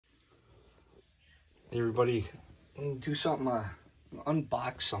Hey everybody, I'm gonna do something,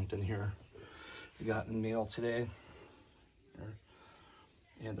 unbox something here we got in the mail today.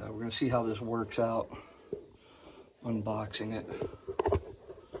 And we're gonna see how this works out, unboxing it.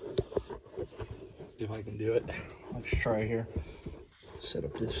 If I can do it. Let's try here. Set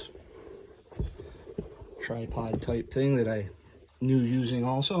up this tripod type thing that I knew using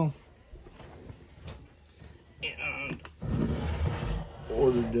also. And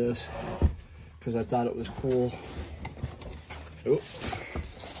ordered this because I thought it was cool. Oh,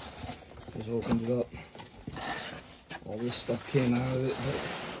 just opened it up. All this stuff came out of it.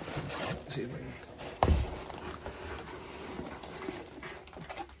 But let's see if I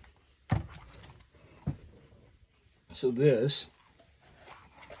can. So this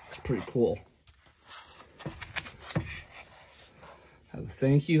is pretty cool. Have a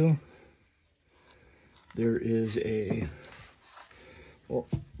thank you. There is a, well,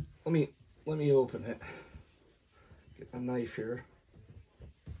 let me open it. Get my knife here.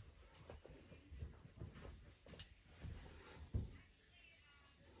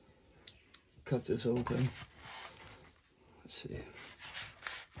 Cut this open. Let's see.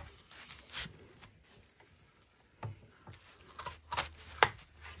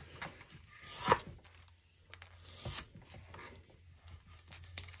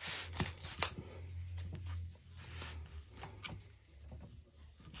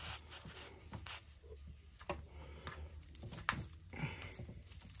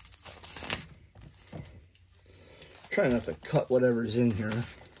 Try not to cut whatever's in here.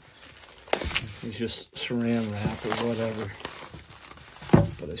 It's just saran wrap or whatever.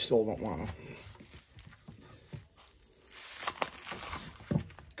 But I still don't want to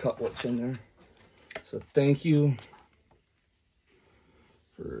cut what's in there. So thank you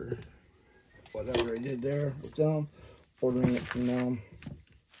for whatever I did there with them. Ordering it from them.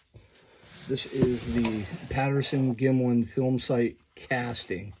 This is the Patterson gimlin film sight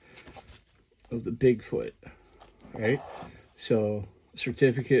casting of the Bigfoot. Right, so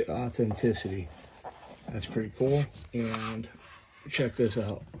certificate authenticity. That's pretty cool. And check this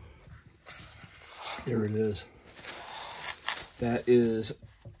out. There it is. That is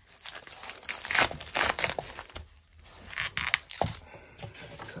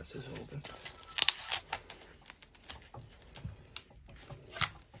cut this open.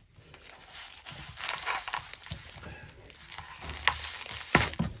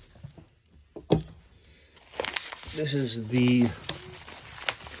 This is the,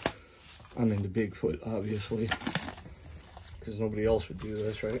 I'm into Bigfoot, obviously, because nobody else would do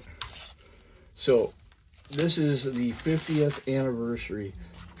this, right? So, this is the 50th anniversary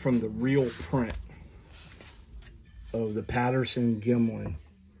from the real print of the Patterson gimlin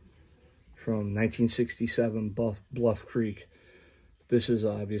from 1967 Bluff Creek. This is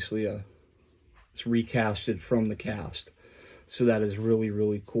obviously it's recasted from the cast. So that is really,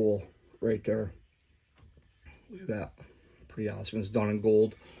 really cool right there. Look at that. Pretty awesome. It's done in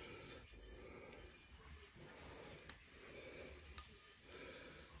gold.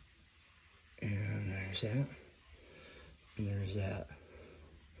 And there's that. And there's that.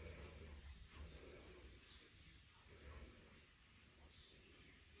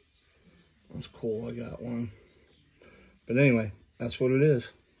 That's cool. I got one. But anyway, that's what it is.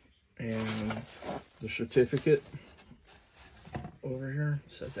 And the certificate over here.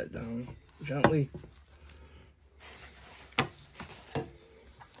 Set that down gently.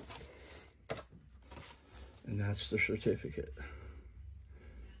 And that's the certificate.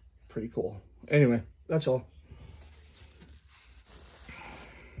 Pretty cool. Anyway, that's all.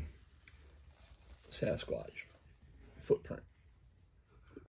 Sasquatch footprint.